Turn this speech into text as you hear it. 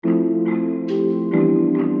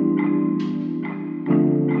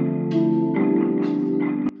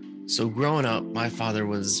So growing up, my father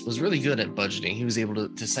was really good at budgeting. He was able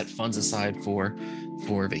to set funds aside for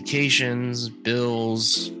vacations,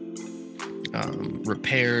 bills,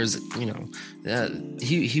 repairs.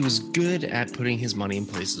 He was good at putting his money in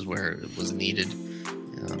places where it was needed,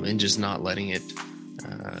 and just not letting it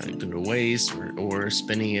go to waste or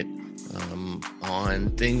spending it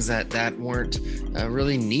on things that weren't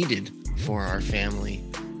really needed for our family.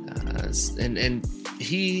 And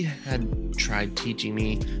he had tried teaching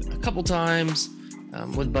me a couple times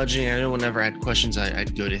with budgeting. I know whenever I had questions,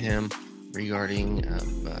 I'd go to him regarding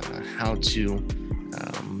how to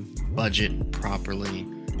budget properly,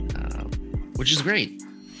 which is great.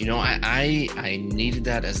 I needed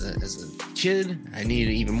that as a kid. I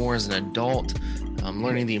needed it even more as an adult.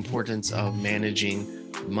 Learning the importance of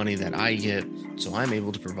managing the money that I get, so I'm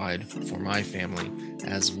able to provide for my family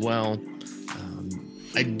as well.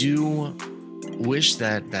 I do wish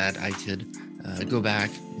that I could go back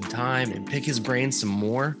in time and pick his brain some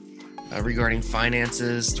more regarding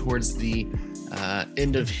finances towards the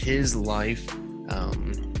end of his life.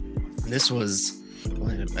 This was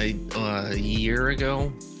a year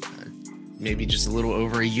ago, maybe just a little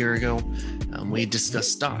over a year ago. We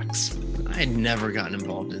discussed stocks. I had never gotten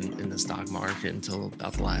involved in the stock market until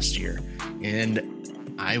about the last year. And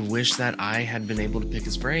I wish that I had been able to pick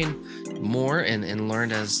his brain more and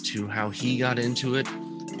learned as to how he got into it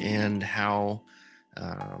and how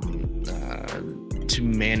to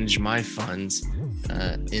manage my funds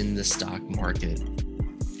in the stock market.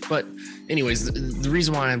 But anyways, the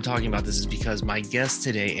reason why I'm talking about this is because my guest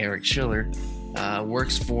today, Eric Schiller,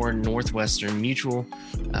 works for Northwestern Mutual.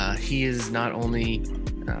 He is not only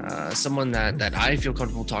someone that I feel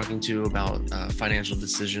comfortable talking to about financial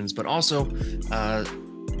decisions, but also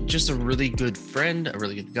just a really good friend, a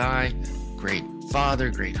really good guy, great father,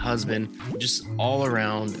 great husband, just all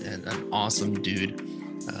around an awesome dude.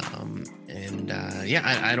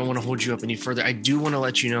 I don't want to hold you up any further. I do want to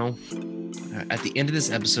let you know at the end of this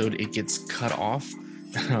episode, it gets cut off.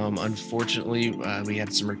 Unfortunately, we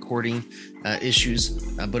had some recording issues,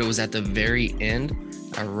 but it was at the very end,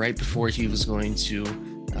 right before he was going to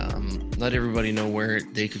let everybody know where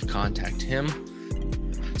they could contact him.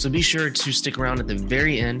 So be sure to stick around at the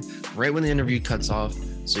very end, right when the interview cuts off,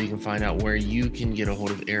 so you can find out where you can get a hold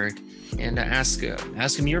of Eric and ask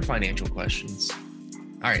him your financial questions.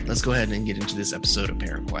 All right, let's go ahead and get into this episode of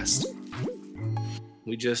Parent Quest.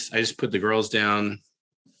 I just put the girls down,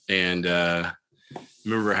 and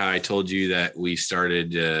remember how I told you that we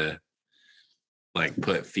started to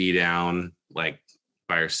put Fee down by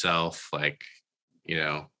herself,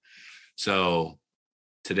 so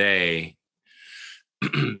today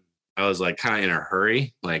I was kind of in a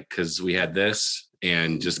hurry, because we had this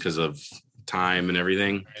and just because of time and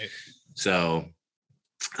everything. Right. So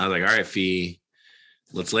I was like, all right, Fee,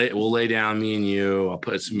 we'll lay down, me and you.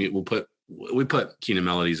 We put Kina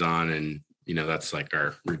Melodies on, and that's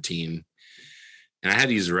our routine. And I had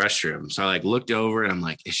to use the restroom. So I looked over and I'm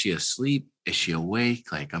like, is she asleep? Is she awake?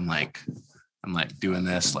 I'm doing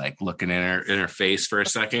this, looking in her face for a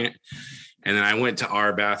second. And then I went to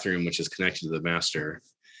our bathroom, which is connected to the master,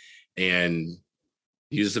 and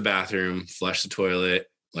used the bathroom, flushed the toilet,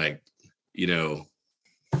 wash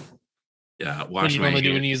what do you normally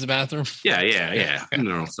do when you use the bathroom? Yeah.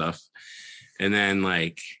 Normal stuff. And then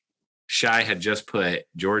Shy had just put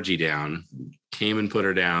Georgie down, came and put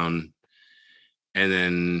her down. And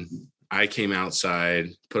then I came outside,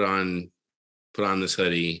 put on this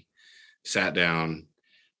hoodie, sat down,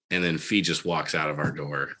 and then Fee just walks out of our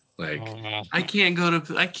door. I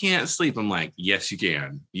can't sleep. I'm like, yes, you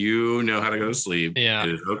can. You know how to go to sleep. Yeah.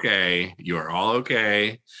 It is okay. You are all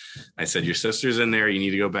okay. I said, your sister's in there. You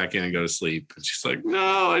need to go back in and go to sleep. And she's like,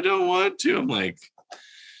 no, I don't want to. I'm like,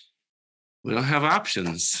 we don't have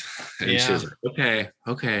options. And she was like,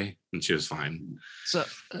 okay. And she was fine.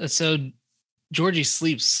 So Georgie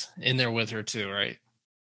sleeps in there with her too, right?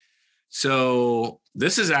 So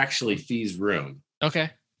this is actually Fee's room.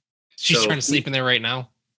 Okay. She's trying to sleep in there right now?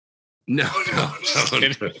 No. No,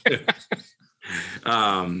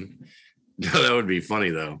 that would be funny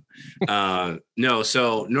though. No,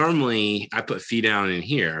 so normally I put Fee down in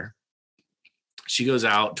here. She goes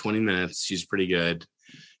out 20 minutes. She's pretty good.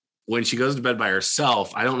 When she goes to bed by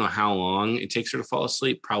herself, I don't know how long it takes her to fall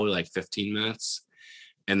asleep, probably 15 minutes.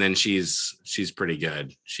 And then she's pretty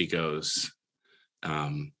good. She goes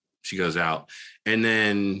out, and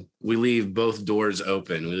then we leave both doors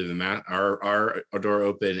open. We leave our door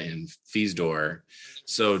open and Fee's door.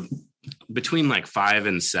 So between 5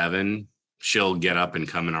 and 7, she'll get up and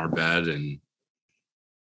come in our bed and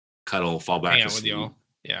cuddle, fall back to sleep. With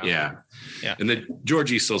y'all. Yeah. And then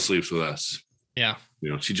Georgie still sleeps with us. Yeah.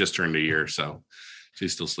 She just turned a year, so she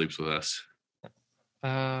still sleeps with us.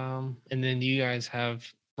 And then you guys have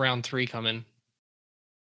round 3 coming,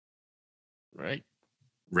 right?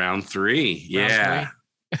 Round 3. Round Yeah.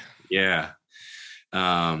 3? Yeah.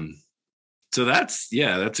 So that's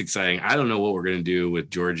exciting. I don't know what we're gonna do with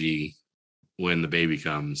Georgie when the baby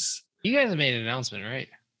comes. You guys have made an announcement, right?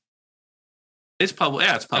 It's public.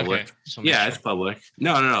 Yeah, it's public. Okay, just wanna make Yeah, sure. it's public.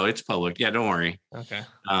 No, it's public. Yeah, don't worry. Okay.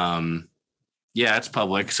 Yeah, it's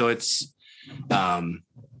public. So it's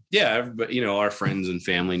yeah, everybody, our friends and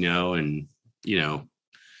family know, and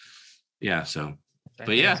yeah, so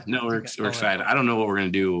but yeah, no, we're excited. I don't know what we're gonna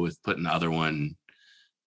do with putting the other one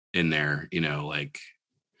in there, like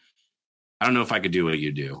I don't know if I could do what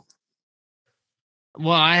you do.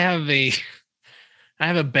 Well, I have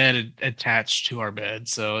a bed attached to our bed,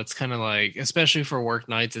 so it's kind of like, especially for work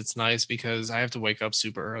nights, it's nice because I have to wake up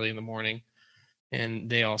super early in the morning, and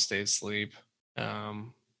they all stay asleep.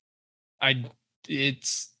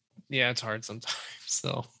 It's it's hard sometimes.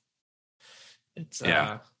 So it's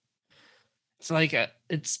Yeah. it's like I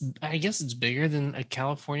guess it's bigger than a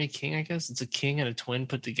California king. I guess it's a king and a twin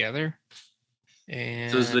put together.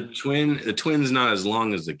 And So is the twin's not as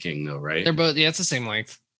long as the king though, right? they're both, it's the same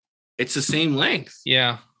length. It's the same length.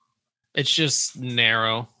 Yeah. It's just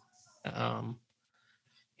narrow.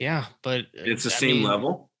 Yeah, but It's the same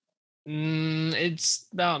level. It's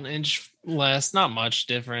about an inch less, not much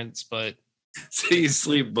difference, but So you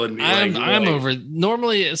sleep, but I'm over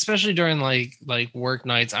normally, especially during like work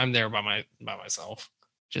nights. I'm there by myself,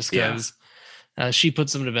 just because she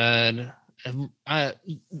puts them to bed.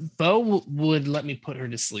 Bo would let me put her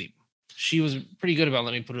to sleep. She was pretty good about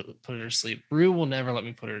letting me put her to sleep. Rue will never let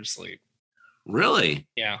me put her to sleep. Really?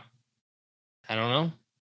 Yeah, I don't know.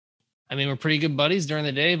 I mean, we're pretty good buddies during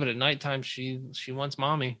the day, but at nighttime, she wants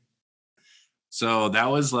mommy. So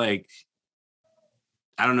that was like,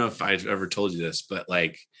 I don't know if I've ever told you this, but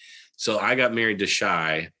like, so I got married to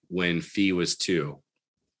Shy when Fee was 2.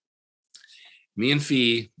 Me and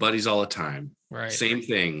Fee, buddies all the time. Right. Same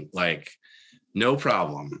thing. Like, no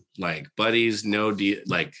problem. Like, buddies, no deal.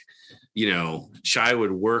 Like, Shy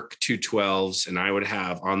would work 2 12s, and I would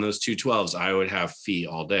have, on those 2 12s, I would have Fee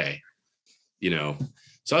all day,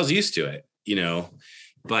 So I was used to it,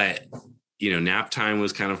 but, nap time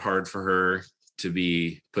was kind of hard for her to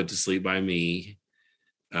be put to sleep by me.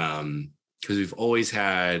 Because we've always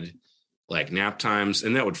had like nap times,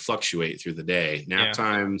 and that would fluctuate through the day. Nap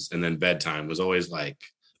times and then bedtime was always like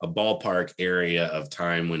a ballpark area of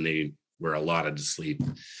time when they were allotted to sleep.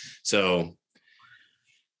 So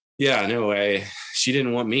yeah, no way. She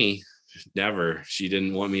didn't want me. Never. She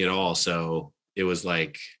didn't want me at all. So it was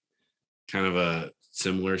like kind of a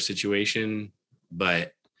similar situation,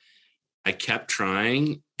 but I kept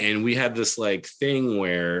trying, and we had this like thing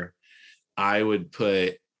where I would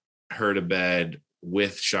put her to bed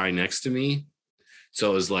with Shy next to me.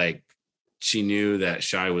 So it was like she knew that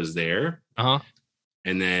Shy was there. Uh-huh.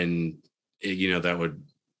 And then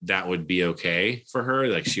that would be okay for her.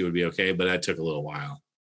 Like she would be okay, but that took a little while.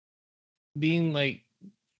 Being like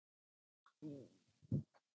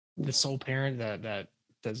the sole parent that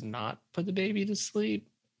does not put the baby to sleep,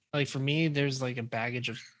 like for me, there's like a baggage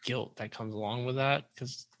of guilt that comes along with that,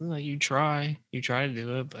 because like you try to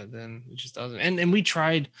do it, but then it just doesn't. And we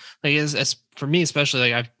tried, like as for me especially,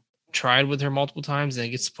 like I've tried with her multiple times, and it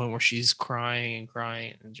gets to the point where she's crying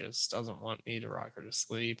and just doesn't want me to rock her to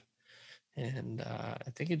sleep. And I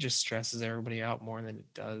think it just stresses everybody out more than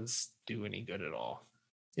it does do any good at all.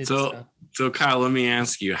 So Kyle, let me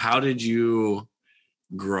ask you, how did you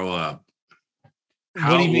grow up?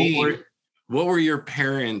 What do you mean? What were your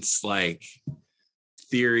parents like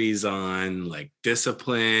theories on like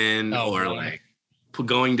discipline like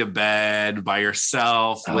going to bed by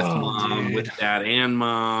yourself with mom, with dad and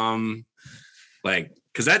mom? Like,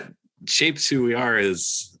 because that shapes who we are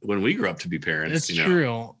as when we grew up to be parents. That's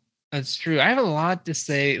true. That's true. I have a lot to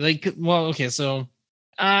say. Like, well, okay, so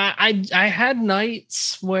I had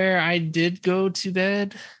nights where I did go to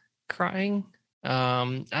bed crying.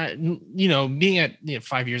 Being at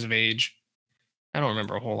 5 years of age, I don't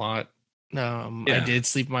remember a whole lot. I did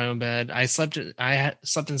sleep in my own bed. I slept in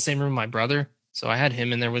the same room with my brother, so I had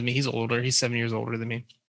him in there with me. He's older. He's 7 years older than me.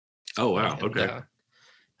 Oh wow. Okay.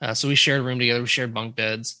 So we shared a room together. We shared bunk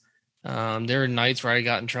beds. There were nights where I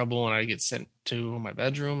got in trouble and I'd get sent to my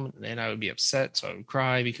bedroom, and I would be upset, so I would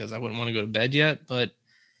cry because I wouldn't want to go to bed yet. But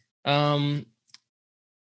I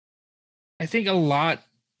think a lot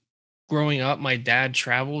growing up, my dad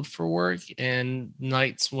traveled for work, and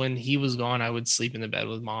nights when he was gone, I would sleep in the bed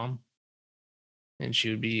with mom, and she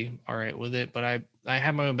would be all right with it. But I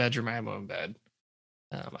had my own bedroom. I had my own bed.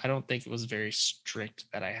 I don't think it was very strict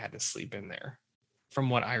that I had to sleep in there, from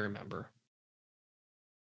what I remember.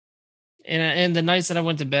 And the nights that I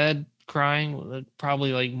went to bed crying,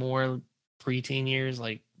 probably like more preteen years,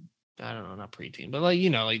 like I don't know, not preteen, but like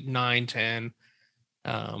like 9, 10.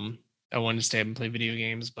 I wanted to stay up and play video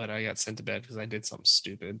games, but I got sent to bed because I did something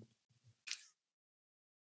stupid.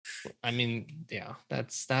 I mean, yeah,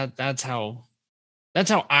 that's how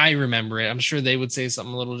I remember it. I'm sure they would say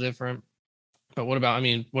something a little different. But what about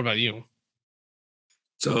you?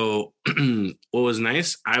 So what was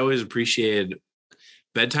nice, I always appreciated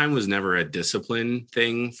bedtime was never a discipline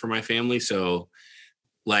thing for my family. So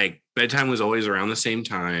like bedtime was always around the same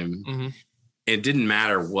time. Mm-hmm. It didn't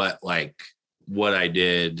matter what I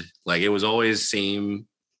did. Like it was always same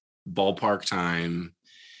ballpark time.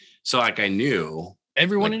 So like I knew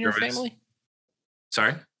everyone in your family.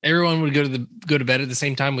 Sorry, everyone would go to bed at the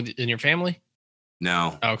same time in your family.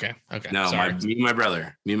 No. Oh, okay. No, Sorry. me and my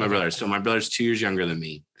brother. So my brother's 2 years younger than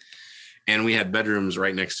me, and we had bedrooms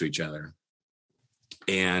right next to each other.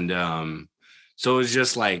 And so it was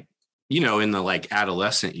just like, in the like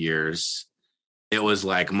adolescent years, it was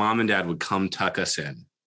like mom and dad would come tuck us in.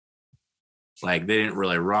 Like they didn't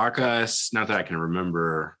really rock us. Not that I can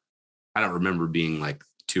remember. I don't remember being like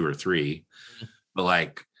 2 or 3, but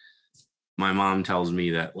like my mom tells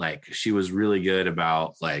me that like she was really good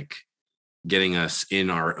about like getting us in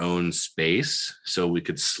our own space so we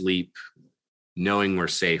could sleep knowing we're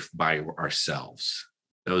safe by ourselves.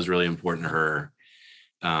 That was really important to her.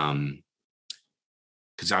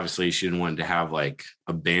 Because obviously she didn't want to have like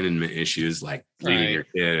abandonment issues, like leaving your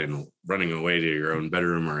kid and running away to your own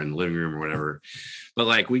bedroom or in the living room or whatever. But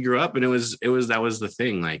like we grew up and that was the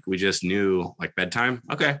thing. Like we just knew like bedtime.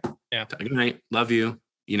 Okay. Yeah. Good night. Love you.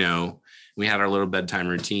 We had our little bedtime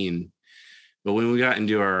routine. But when we got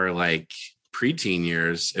into our like preteen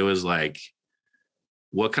years, it was like,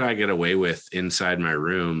 what could I get away with inside my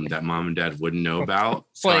room that mom and dad wouldn't know about?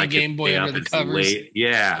 Playing Game Boy under the covers. Late.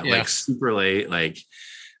 Yeah, like super late. Like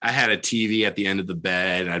I had a TV at the end of the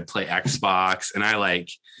bed. I'd play Xbox, and I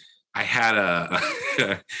had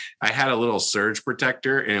a little surge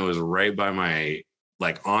protector, and it was right by my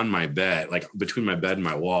like on my bed, like between my bed and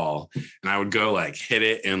my wall, and I would go like hit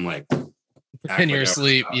it and like in your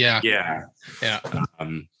sleep. Yeah.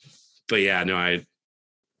 But yeah, no,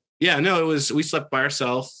 we slept by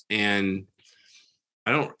ourselves, and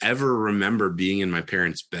I don't ever remember being in my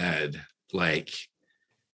parents' bed. Like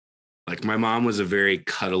my mom was a very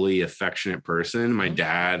cuddly, affectionate person. My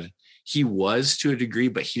dad, he was to a degree,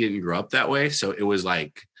 but he didn't grow up that way. So it was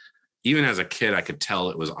like, even as a kid, I could tell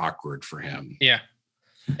it was awkward for him. Yeah.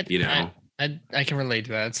 I can relate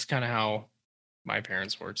to that. It's kind of how my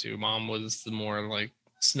parents were too. Mom was the more like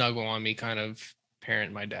snuggle on me kind of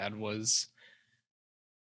parent. My dad was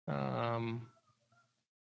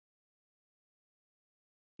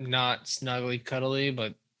not snuggly cuddly,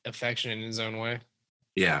 but affectionate in his own way.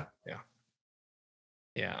 Yeah.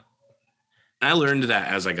 I learned that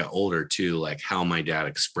as I got older too, like how my dad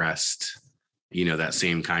expressed that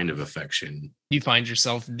same kind of affection. You find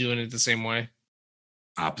yourself doing it the same way?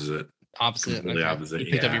 Opposite. Completely opposite.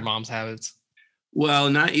 You picked up your mom's habits. Well,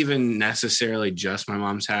 not even necessarily just my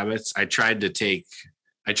mom's habits. I tried to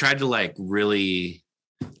like really,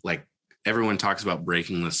 like everyone talks about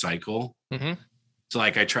breaking the cycle. Mm-hmm. So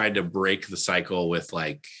like I tried to break the cycle with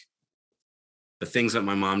like the things that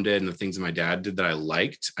my mom did and the things that my dad did that I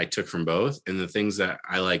liked, I took from both. And the things that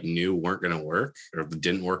I like knew weren't going to work or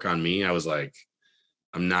didn't work on me, I was like,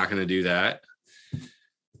 I'm not going to do that.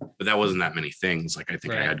 But that wasn't that many things. Like I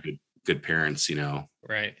think I had good parents,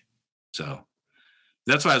 Right. So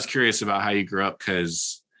that's why I was curious about how you grew up,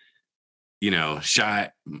 because Shy,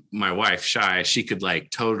 my wife Shy, she could like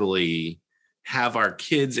totally have our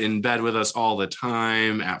kids in bed with us all the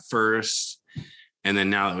time at first. And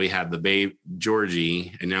then now that we had the babe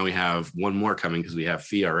Georgie, and now we have one more coming because we have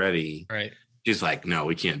Fee already. Right. She's like, no,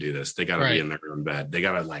 we can't do this. They got to be in their own bed. They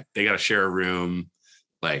got to share a room.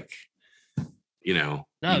 Like, No,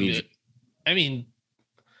 I mean,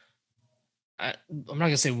 I'm not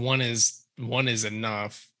gonna say one is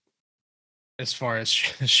enough as far as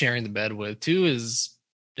sharing the bed with. 2 is,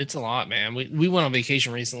 it's a lot, man. We went on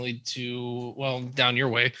vacation recently down your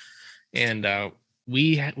way, and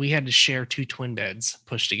we had to share 2 twin beds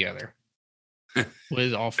pushed together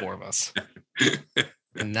with all 4 of us,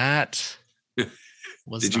 and that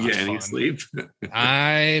was. Did you get any sleep?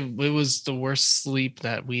 It was the worst sleep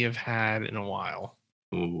that we have had in a while.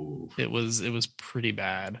 Ooh. It was pretty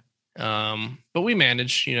bad. But we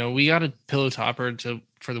managed. We got a pillow topper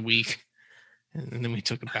for the week, and then we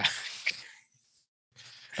took it back.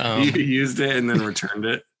 You used it and then returned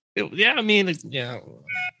it. Yeah, I mean, yeah.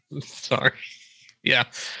 Sorry. Yeah,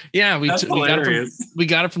 yeah. That's We got it from hilarious. we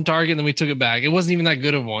got it from Target, and then we took it back. It wasn't even that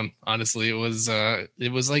good of one, honestly. It was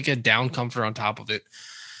like a down comforter on top of it.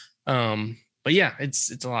 But yeah,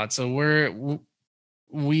 it's a lot. So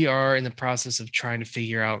we are in the process of trying to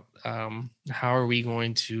figure out how are we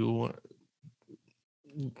going to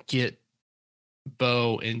get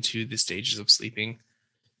Bo into the stages of sleeping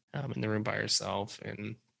in the room by herself,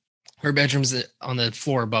 and her bedroom's on the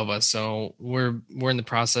floor above us. So we're in the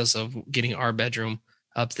process of getting our bedroom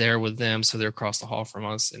up there with them, so they're across the hall from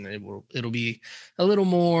us, and it'll be a little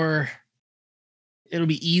more. It'll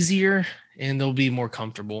be easier, and they'll be more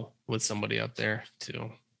comfortable with somebody up there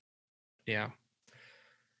too. Yeah.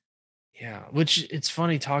 Yeah, which it's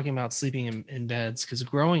funny talking about sleeping in beds, because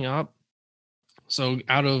growing up, so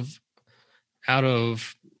out of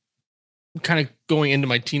kind of going into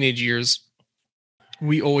my teenage years,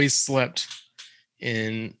 we always slept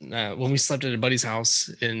in when we slept at a buddy's house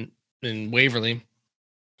in Waverly.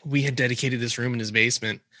 We had dedicated this room in his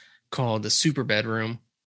basement called the super bedroom,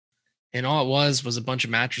 and all it was a bunch of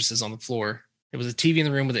mattresses on the floor. It was a TV in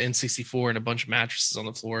the room with an N64 and a bunch of mattresses on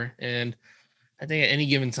the floor, and I think at any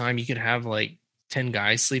given time you could have like 10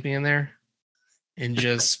 guys sleeping in there and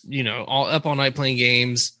just, all up all night playing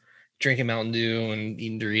games, drinking Mountain Dew and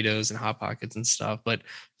eating Doritos and Hot Pockets and stuff. But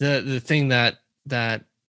the thing that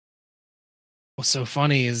was so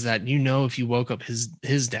funny is that, if you woke up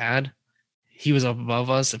his dad, he was up above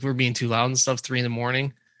us. If we were being too loud and stuff, 3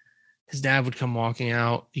 a.m, his dad would come walking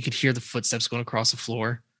out. You could hear the footsteps going across the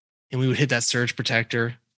floor, and we would hit that surge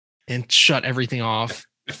protector and shut everything off,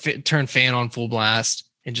 turn fan on full blast,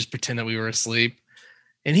 and just pretend that we were asleep.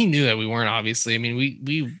 And he knew that we weren't, obviously. I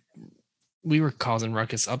mean, we were causing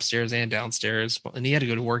ruckus upstairs and downstairs, and he had to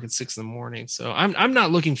go to work at 6 a.m. So I'm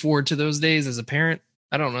not looking forward to those days as a parent.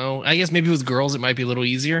 I don't know. I guess maybe with girls it might be a little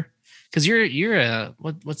easier, because you're a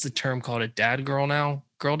what's the term called, a dad girl now?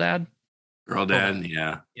 Girl dad? Girl dad,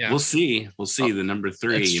 yeah. Yeah. We'll see. The number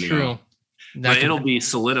 3, That's true. But it'll be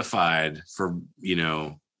solidified for,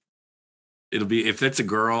 it'll be, if it's a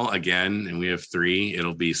girl again and we have 3,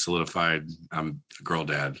 it'll be solidified. I'm a girl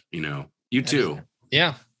dad, you too.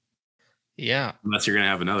 Yeah. Yeah. Unless you're going to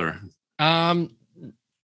have another. Not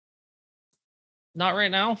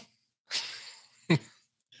right now.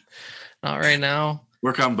 Not right now.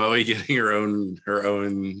 Work on Bowie getting her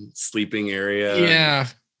own sleeping area.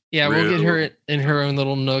 Yeah. Rue. We'll get her in her own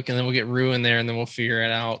little nook, and then we'll get Rue in there, and then we'll figure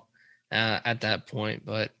it out at that point.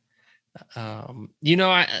 But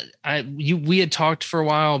we had talked for a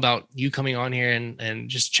while about you coming on here and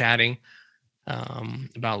just chatting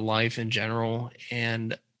about life in general,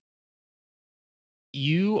 and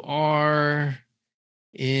you are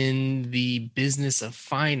in the business of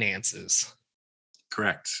finances.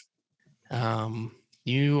 Correct.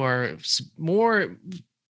 You are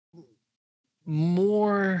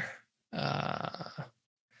more I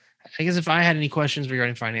guess if I had any questions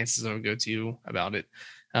regarding finances, I would go to you about it.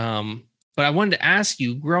 But I wanted to ask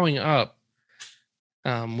you, growing up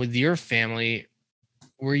with your family,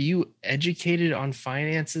 were you educated on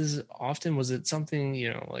finances often? Was it something,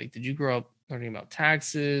 did you grow up learning about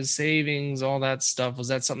taxes, savings, all that stuff? Was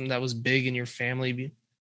that something that was big in your family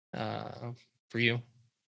for you?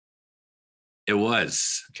 It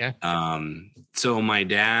was. Okay. So my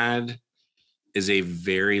dad is a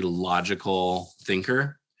very logical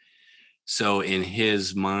thinker. So in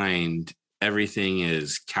his mind, everything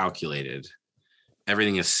is calculated.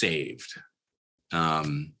 Everything is saved.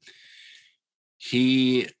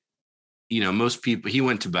 Most people, he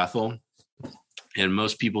went to Bethel, and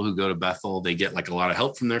most people who go to Bethel, they get like a lot of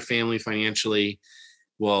help from their family financially.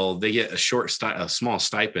 Well, they get a small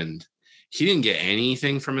stipend. He didn't get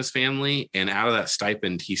anything from his family. And out of that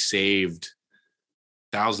stipend, he saved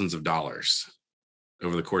thousands of dollars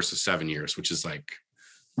over the course of 7 years, which is like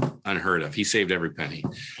unheard of. He saved every penny.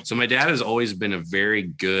 So my dad has always been a very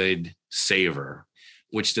good saver,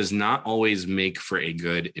 which does not always make for a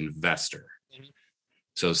good investor.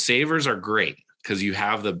 So savers are great because you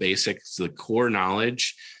have the basics, the core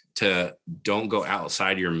knowledge to don't go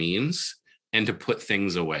outside your means and to put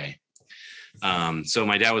things away. So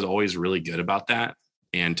my dad was always really good about that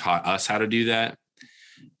and taught us how to do that.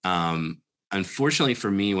 Unfortunately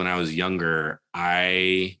for me, when I was younger,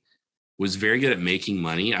 I was very good at making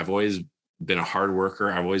money. I've always been a hard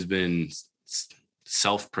worker. I've always been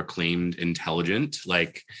self-proclaimed intelligent.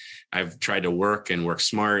 Like, I've tried to work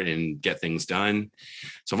smart and get things done.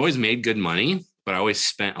 So I've always made good money, but I always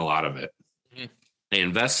spent a lot of it. Mm-hmm. I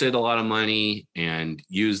invested a lot of money and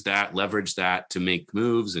used that, leveraged that to make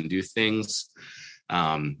moves and do things.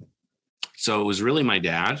 So it was really my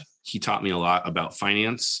dad. He taught me a lot about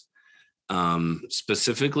finance.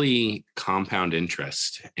 specifically compound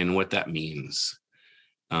interest and what that means.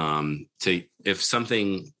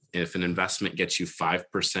 If an investment gets you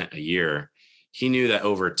 5% a year, he knew that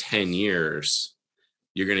over 10 years,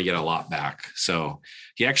 you're going to get a lot back. So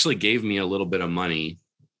he actually gave me a little bit of money.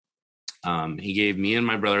 He gave me and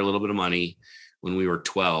my brother a little bit of money when we were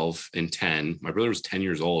 12 and 10. My brother was 10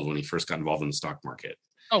 years old when he first got involved in the stock market.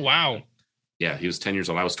 Oh, wow. Yeah, he was 10 years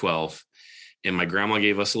old. I was 12. And my grandma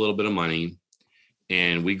gave us a little bit of money.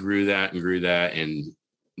 And we grew that and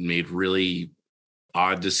made really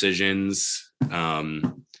odd decisions.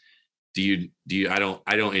 I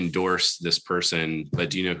don't endorse this person, but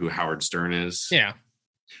do you know who Howard Stern is? Yeah.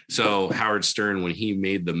 So Howard Stern, when he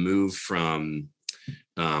made the move from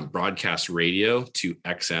broadcast radio to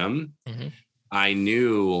XM, I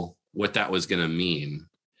knew what that was going to mean.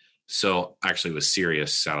 So actually it was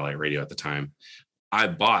Sirius satellite radio at the time. I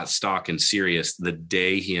bought stock in Sirius the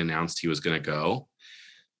day he announced he was going to go.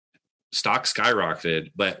 Stock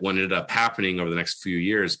skyrocketed, but what ended up happening over the next few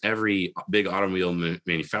years, every big automobile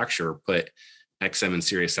manufacturer put XM and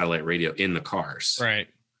Sirius satellite radio in the cars. Right.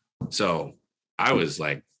 So I was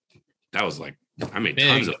like, I made Big.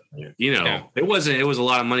 tons of it. It was a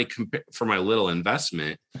lot of money for my little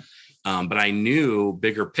investment. But I knew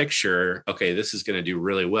bigger picture, okay, this is going to do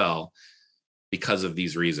really well because of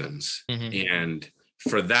these reasons. And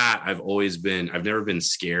for that, I've never been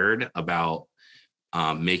scared about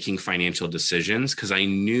making financial decisions, because I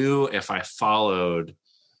knew if I followed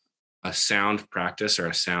a sound practice or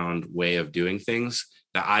a sound way of doing things,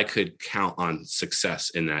 that I could count on success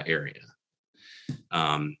in that area.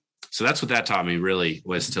 So that's what that taught me, really,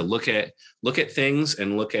 was to look at things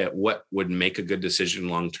and look at what would make a good decision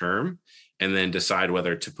long term, and then decide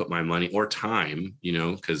whether to put my money or time,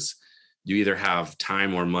 because you either have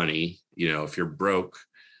time or money. If you're broke,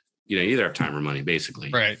 you either have time or money, basically.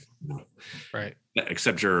 Right. Right.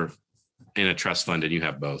 Except you're in a trust fund and you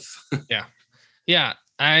have both. Yeah. Yeah.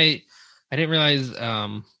 I didn't realize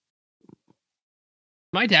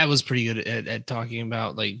my dad was pretty good at talking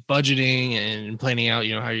about like budgeting and planning out,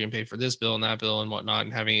 how you're gonna pay for this bill and that bill and whatnot,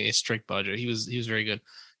 and having a strict budget. He was very good.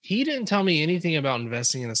 He didn't tell me anything about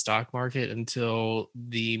investing in the stock market until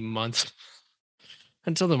the month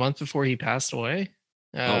before he passed away.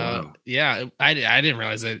 Wow. Yeah, I didn't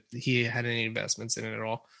realize that he had any investments in it at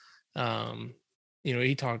all.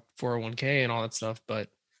 He talked 401k and all that stuff, but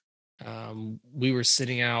we were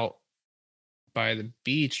sitting out by the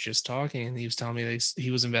beach just talking, and he was telling me that he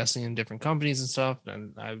was investing in different companies and stuff,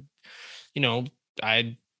 and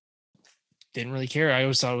I didn't really care. I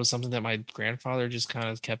always thought it was something that my grandfather just kind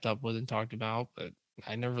of kept up with and talked about, but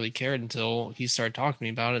I never really cared until he started talking to me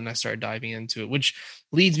about it, and I started diving into it, which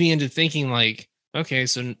leads me into thinking like, okay,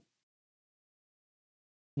 so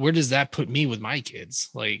where does that put me with my kids?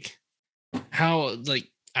 Like, how, like,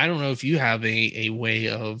 I don't know if you have a way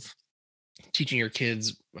of teaching your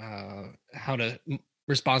kids how to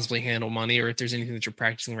responsibly handle money, or if there's anything that you're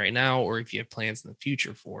practicing right now, or if you have plans in the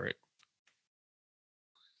future for it.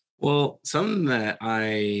 Well, something that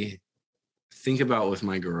I think about with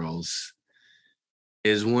my girls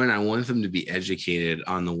is, when I want them to be educated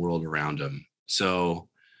on the world around them. So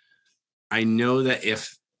I know that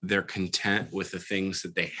if they're content with the things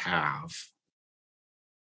that they have,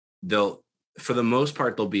 for the most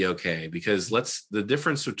part, they'll be okay. Because the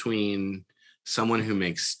difference between someone who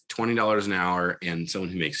makes $20 an hour and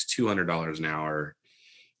someone who makes $200 an hour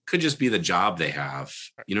could just be the job they have.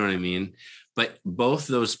 You know what I mean? But both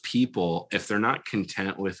those people, if they're not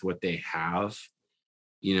content with what they have,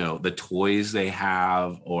 the toys they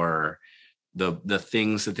have, or the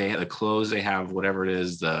things that they have, the clothes they have, whatever it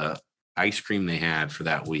is, the ice cream they had for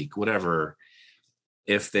that week, whatever,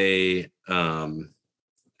 if they don't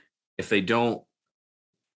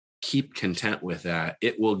keep content with that,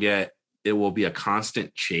 it will be a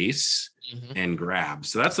constant chase and grab.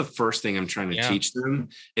 So that's the first thing I'm trying to teach them,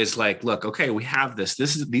 is like, look, okay, we have this.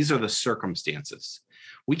 These are the circumstances.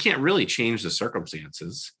 We can't really change the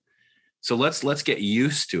circumstances. So let's get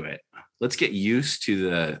used to it. Let's get used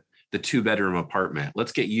to the 2-bedroom apartment.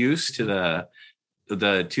 Let's get used to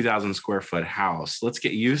the 2,000 square foot house. Let's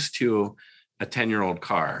get used to a 10-year-old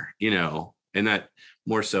car, and that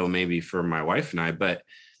more so maybe for my wife and I, but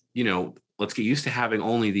let's get used to having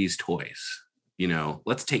only these toys.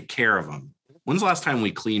 Let's take care of them. When's the last time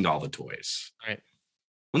we cleaned all the toys? Right.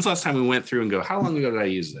 When's the last time we went through and go, how long ago did I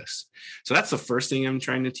use this? So that's the first thing I'm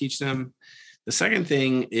trying to teach them. The second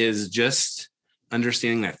thing is just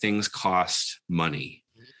understanding that things cost money.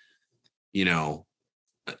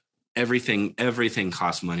 everything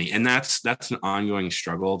costs money. And that's an ongoing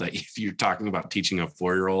struggle that if you're talking about teaching a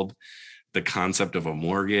 4-year-old the concept of a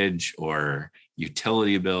mortgage or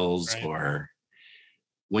utility bills, Right. or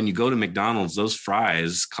when you go to McDonald's, those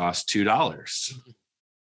fries cost $2.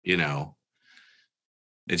 You know,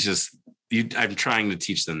 it's just I'm trying to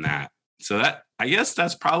teach them that. So that, I guess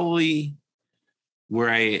that's probably where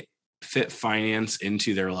I fit finance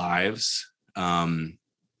into their lives. And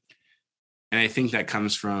I think that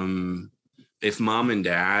comes from if mom and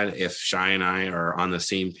dad, if Shy and I are on the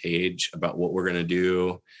same page about what we're going to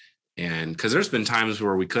do. And because there's been times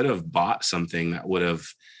where we could have bought something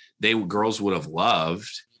that girls would have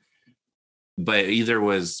loved, but either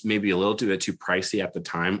was maybe a little bit too pricey at the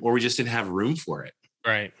time, or we just didn't have room for it.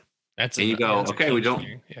 Right. And you go, okay, we don't,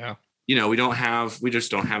 yeah. We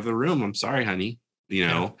just don't have the room. I'm sorry, honey.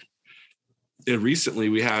 And recently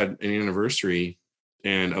we had an anniversary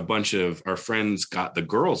and a bunch of our friends got the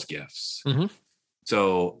girls gifts. Mm-hmm.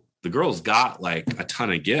 So the girls got like a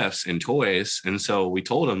ton of gifts and toys. And so we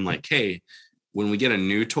told them like, hey, when we get a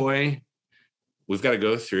new toy, we've got to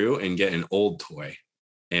go through and get an old toy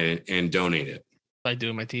and donate it. I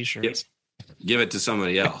do my t-shirts. Give it to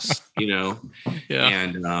somebody else, Yeah.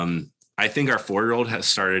 And I think our 4-year-old has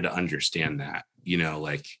started to understand that,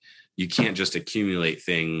 like you can't just accumulate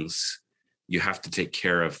things. You have to take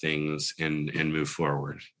care of things and move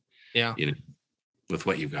forward. Yeah. With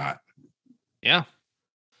what you got. Yeah.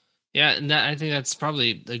 Yeah. And I think that's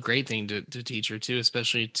probably a great thing to teach her too,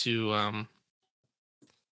 especially to,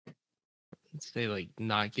 say like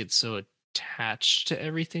not get so attached to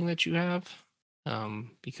everything that you have.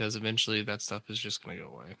 Because eventually that stuff is just going to go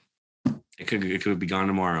away. It could be gone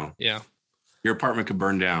tomorrow. Yeah. Your apartment could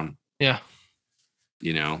burn down. Yeah.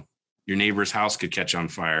 Your neighbor's house could catch on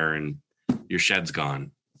fire and your shed's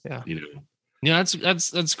gone. Yeah. Yeah,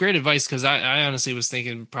 that's great advice, because I honestly was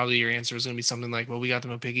thinking probably your answer was going to be something like, well, we got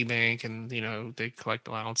them a piggy bank and, they collect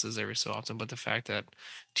allowances every so often. But the fact that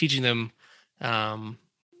teaching them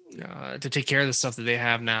to take care of the stuff that they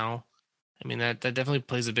have now, I mean, that definitely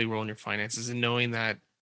plays a big role in your finances, and knowing that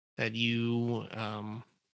you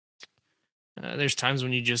there's times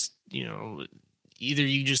when you just, either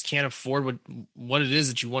you just can't afford what it is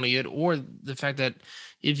that you want to get, or the fact that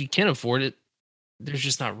if you can afford it, there's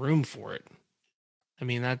just not room for it. I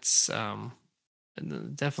mean, that's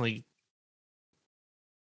definitely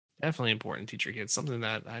important to teach your kids. Something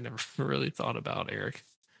that I never really thought about, Eric.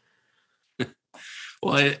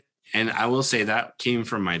 Well, and I will say that came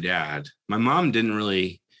from my dad. My mom didn't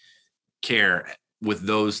really care with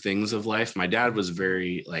those things of life. My dad was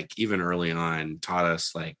very, like, even early on, taught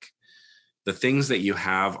us like the things that you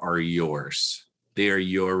have are yours. They are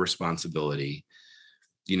your responsibility.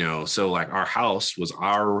 So like our house was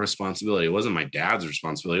our responsibility. It wasn't my dad's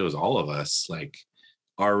responsibility. It was all of us, like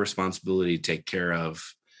our responsibility to take care of.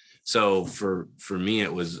 So for me,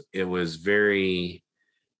 it was very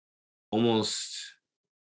almost,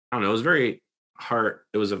 I don't know, it was very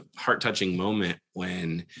it was a heart-touching moment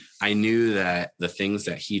when I knew that the things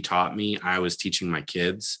that he taught me, I was teaching my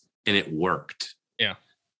kids, and it worked. Yeah.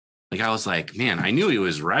 Like I was like, man, I knew he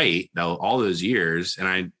was right though all those years. And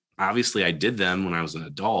I did them when I was an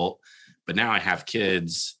adult, but now I have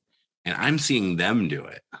kids and I'm seeing them do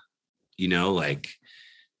it,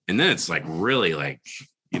 and then it's like really like,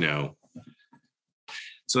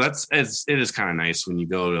 so it is kind of nice when you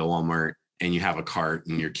go to Walmart and you have a cart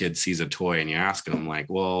and your kid sees a toy and you ask them like,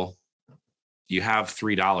 well, you have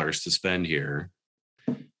 $3 to spend here.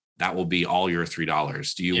 That will be all your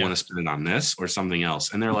 $3. Do you want to spend it on this or something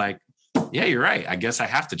else? And they're like, yeah, you're right. I guess I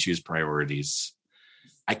have to choose priorities.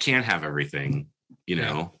 I can't have everything,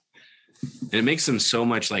 and it makes them so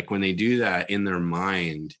much, like when they do that in their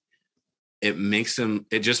mind, it makes them,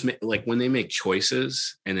 like when they make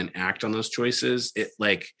choices and then act on those choices, it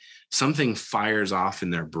like something fires off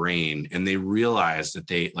in their brain and they realize that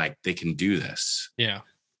they can do this. Yeah.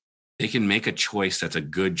 They can make a choice that's a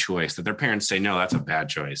good choice that their parents say, no, that's a bad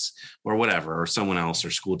choice or whatever, or someone else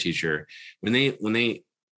or school teacher. When they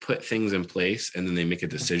put things in place and then they make a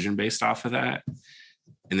decision based off of that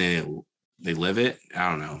and then they live it, I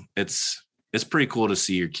don't know. It's pretty cool to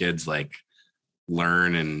see your kids like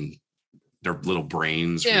learn and their little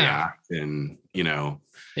brains react, and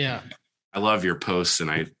I love your posts and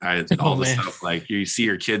I all the stuff like you see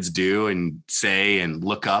your kids do and say and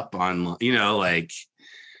look up on, like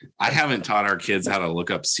I haven't taught our kids how to look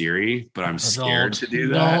up Siri, but I'm scared to do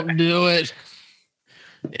that. Don't do it.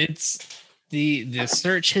 It's the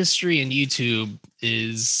search history in YouTube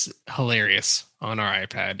is hilarious on our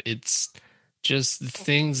iPad. It's just the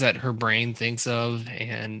things that her brain thinks of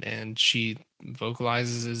and she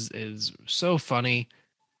vocalizes is so funny.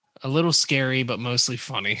 a little scary, but mostly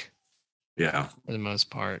funny Yeah. for the most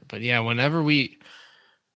part. But yeah, whenever we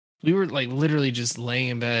were like literally just laying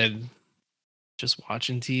in bed, just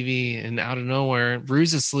watching TV, and out of nowhere,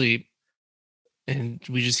 Rue's asleep, and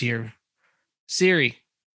we just hear Siri,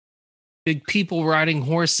 big people riding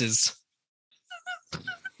horses.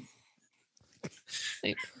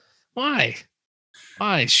 Like, why?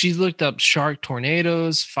 Why? She looked up shark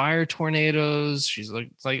tornadoes, fire tornadoes. She's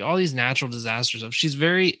looked like all these natural disasters. She's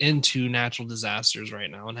very into natural disasters right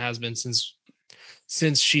now and has been since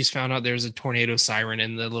she's found out there's a tornado siren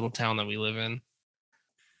in the little town that we live in.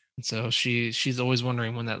 And so she's always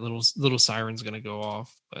wondering when that little siren's gonna go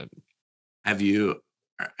off. But Have you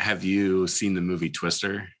seen the movie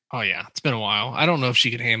Twister? oh yeah, it's been a while. I don't know if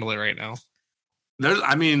she could handle it right now. There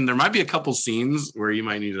might be a couple scenes where you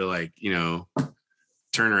might need to, like, you know,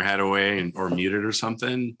 turn her head away or mute it or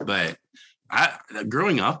something. But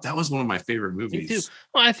growing up, that was one of my favorite movies. Me too.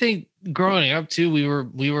 Well, I think growing up too, we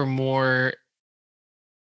were more.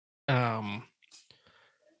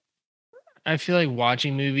 I feel like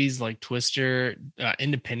watching movies like Twister,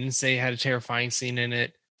 Independence Day had a terrifying scene in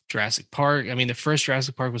it. Jurassic Park. I mean, the first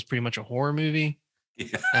Jurassic Park was pretty much a horror movie.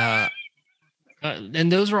 Yeah.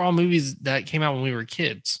 And those were all movies that came out when we were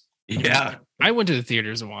kids. Yeah. I went to the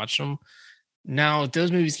theaters and watched them. Now, if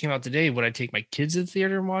those movies came out today, would I take my kids to the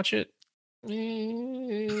theater and watch it?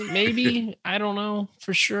 Maybe. I don't know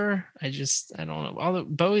for sure. I don't know. Although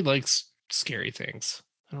Bowie likes scary things.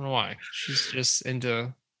 I don't know why. She's just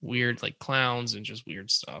into weird, like clowns and just weird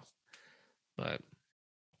stuff. But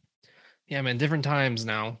yeah, man, different times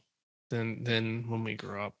now than when we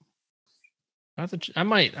grew up. I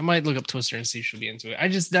might look up Twister and see if she'll be into it.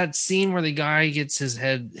 That scene where the guy gets his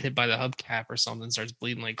head hit by the hubcap or something, starts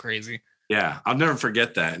bleeding like crazy. Yeah, I'll never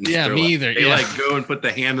forget that. And yeah, me either. They like go and put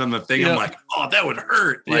the hand on the thing. Yeah. I'm like, oh, that would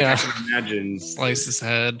hurt. Like, I can imagine. Slice his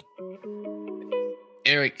head.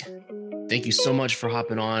 Eric, thank you so much for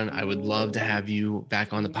hopping on. I would love to have you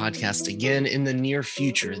back on the podcast again in the near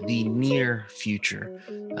future. It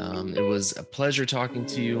was a pleasure talking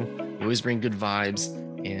to you. You always bring good vibes.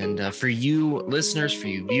 And for you listeners, for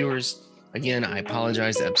you viewers, again, I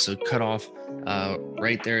apologize. The episode cut off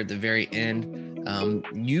right there at the very end.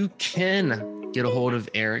 You can get a hold of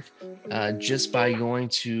Eric just by going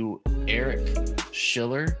to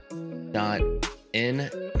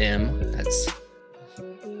ericschiller.nm. That's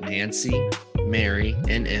Nancy Mary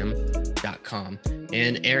nm.com.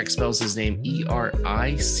 And Eric spells his name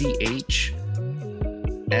ERICHSCHILLER.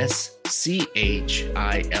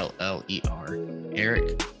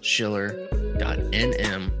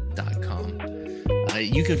 ericschiller.nm.com.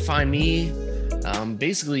 You can find me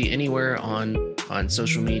basically anywhere on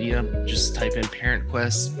social media. Just type in Parent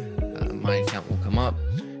Quest. My account will come up.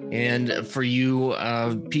 And for you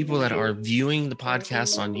people that are viewing the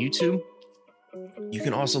podcast on YouTube, you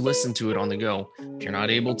can also listen to it on the go. If you're not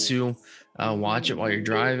able to watch it while you're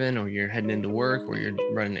driving, or you're heading into work, or you're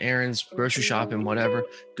running errands, grocery shopping, whatever,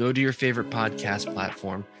 go to your favorite podcast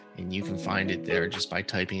platform and you can find it there just by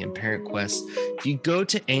typing in Parent Quest. If you go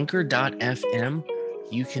to anchor.fm,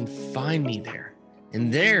 you can find me there.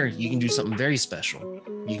 And there you can do something very special.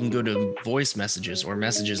 You can go to voice messages, or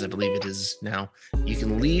messages, I believe it is now. You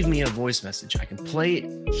can leave me a voice message. I can play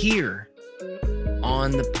it here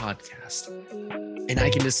on the podcast. And I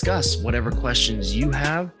can discuss whatever questions you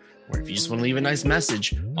have, or if you just want to leave a nice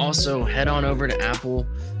message. Also, head on over to Apple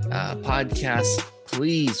Podcasts.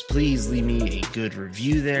 Please leave me a good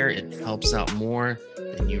review there. It helps out more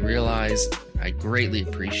than you realize. I greatly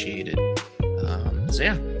appreciate it. So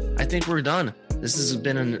yeah, I think we're done. This has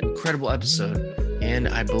been an incredible episode, and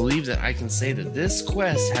I believe that I can say that this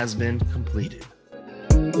quest has been completed.